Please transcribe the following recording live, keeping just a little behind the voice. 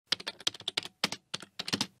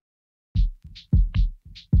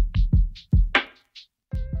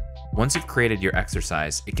Once you've created your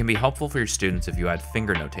exercise, it can be helpful for your students if you add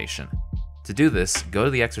finger notation. To do this, go to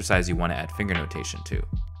the exercise you want to add finger notation to.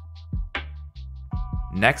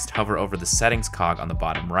 Next, hover over the Settings cog on the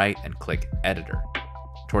bottom right and click Editor.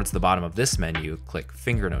 Towards the bottom of this menu, click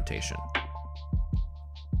Finger Notation.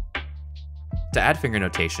 To add finger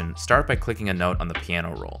notation, start by clicking a note on the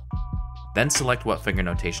piano roll. Then select what finger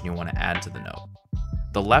notation you want to add to the note.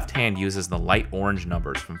 The left hand uses the light orange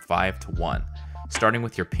numbers from 5 to 1, starting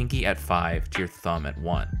with your pinky at 5 to your thumb at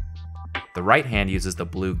 1. The right hand uses the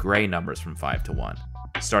blue-gray numbers from 5 to 1,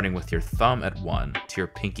 starting with your thumb at 1 to your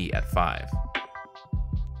pinky at 5.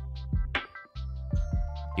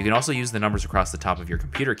 You can also use the numbers across the top of your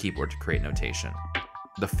computer keyboard to create notation.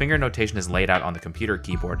 The finger notation is laid out on the computer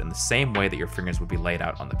keyboard in the same way that your fingers would be laid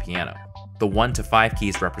out on the piano. The 1 to 5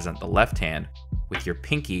 keys represent the left hand, with your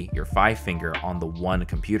pinky, your 5 finger, on the 1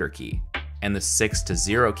 computer key, and the 6 to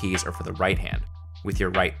 0 keys are for the right hand, with your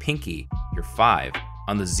right pinky, your 5,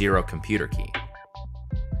 on the 0 computer key.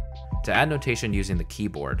 To add notation using the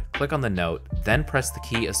keyboard, click on the note, then press the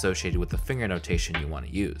key associated with the finger notation you want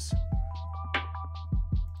to use.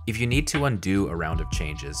 If you need to undo a round of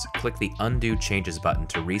changes, click the Undo Changes button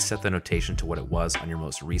to reset the notation to what it was on your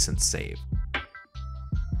most recent save.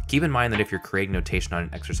 Keep in mind that if you're creating notation on an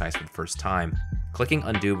exercise for the first time, clicking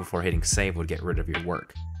Undo before hitting Save would get rid of your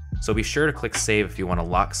work. So be sure to click Save if you want to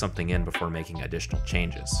lock something in before making additional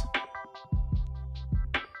changes.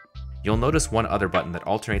 You'll notice one other button that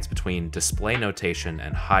alternates between Display Notation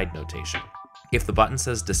and Hide Notation. If the button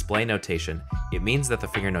says Display Notation, it means that the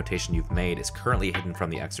finger notation you've made is currently hidden from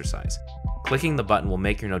the exercise. Clicking the button will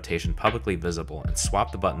make your notation publicly visible and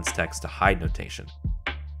swap the button's text to Hide Notation.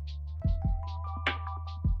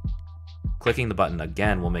 Clicking the button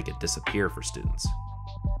again will make it disappear for students.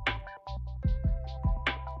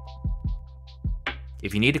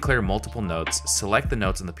 If you need to clear multiple notes, select the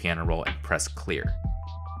notes on the piano roll and press Clear.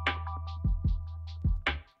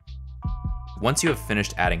 Once you have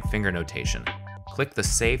finished adding finger notation, click the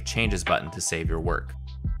Save Changes button to save your work.